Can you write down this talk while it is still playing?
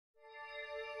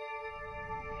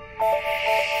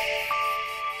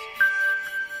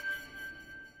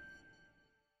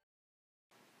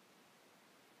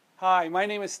Hi, my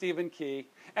name is Stephen Key,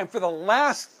 and for the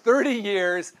last 30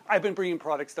 years, I've been bringing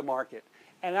products to market.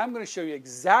 And I'm going to show you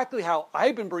exactly how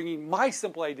I've been bringing my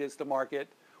simple ideas to market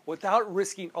without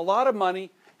risking a lot of money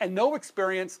and no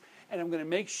experience, and I'm going to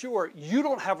make sure you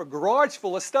don't have a garage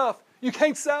full of stuff you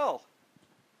can't sell.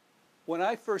 When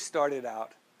I first started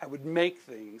out, I would make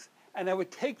things, and I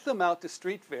would take them out to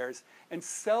street fairs and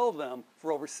sell them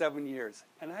for over 7 years.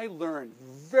 And I learned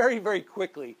very, very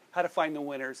quickly how to find the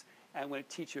winners. And I'm going to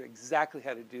teach you exactly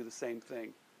how to do the same thing.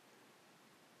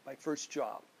 My first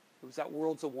job, it was at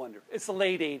Worlds of Wonder. It's the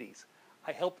late 80s.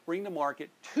 I helped bring to market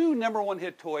 2 #1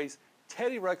 hit toys,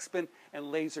 Teddy Ruxpin and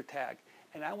Laser Tag.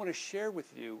 And I want to share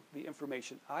with you the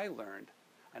information I learned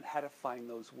on how to find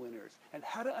those winners and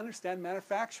how to understand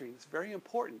manufacturing. It's very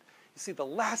important. You see, the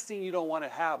last thing you don't want to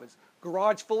have is a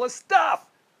garage full of stuff.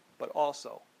 But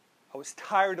also, I was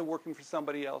tired of working for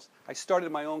somebody else. I started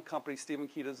my own company, Stephen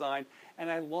Key Design, and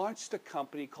I launched a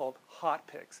company called Hot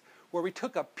Picks, where we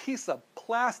took a piece of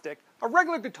plastic, a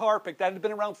regular guitar pick that had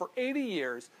been around for 80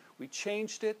 years, we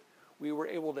changed it, we were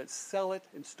able to sell it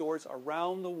in stores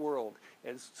around the world.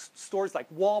 Stores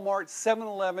like Walmart,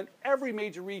 7-Eleven, every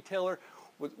major retailer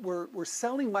were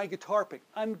selling my guitar pick.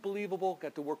 Unbelievable.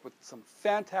 Got to work with some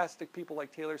fantastic people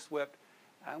like Taylor Swift.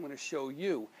 I'm going to show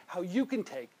you how you can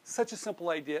take such a simple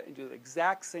idea and do the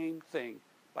exact same thing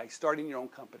by starting your own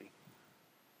company.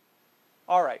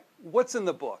 All right, what's in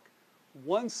the book?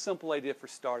 One simple idea for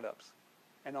startups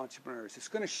and entrepreneurs. It's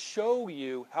going to show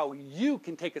you how you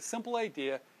can take a simple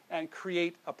idea and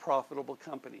create a profitable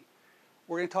company.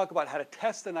 We're going to talk about how to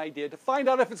test an idea to find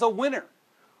out if it's a winner.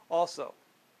 Also,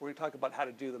 we're going to talk about how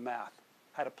to do the math,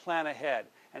 how to plan ahead,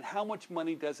 and how much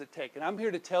money does it take. And I'm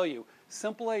here to tell you,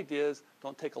 simple ideas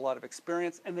don't take a lot of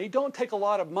experience, and they don't take a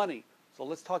lot of money. So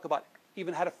let's talk about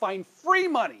even how to find free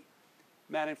money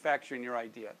manufacturing your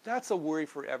idea. That's a worry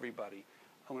for everybody.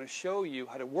 I'm going to show you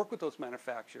how to work with those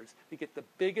manufacturers to get the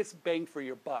biggest bang for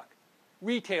your buck.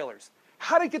 Retailers,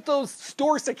 how to get those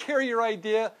stores to carry your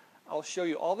idea. I'll show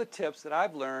you all the tips that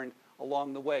I've learned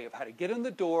along the way of how to get in the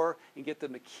door and get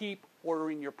them to keep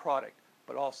ordering your product.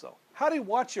 But also, how do you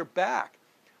watch your back?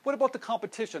 What about the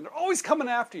competition? They're always coming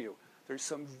after you. There's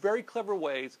some very clever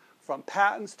ways, from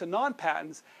patents to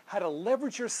non-patents, how to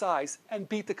leverage your size and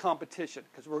beat the competition.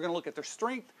 Because we're going to look at their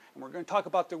strength, and we're going to talk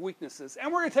about their weaknesses,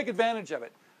 and we're going to take advantage of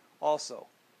it. Also,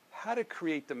 how to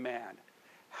create demand,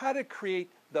 how to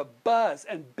create the buzz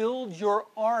and build your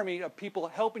army of people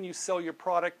helping you sell your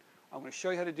product. I'm going to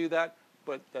show you how to do that.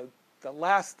 But the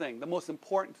last thing, the most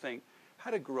important thing, how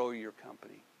to grow your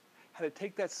company. How to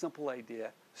take that simple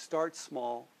idea, start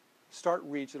small, start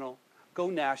regional, go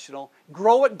national,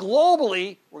 grow it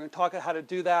globally. We're going to talk about how to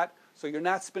do that so you're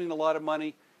not spending a lot of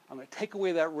money. I'm going to take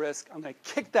away that risk. I'm going to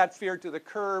kick that fear to the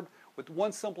curb with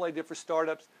one simple idea for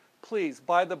startups. Please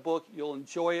buy the book. You'll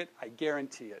enjoy it. I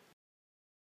guarantee it.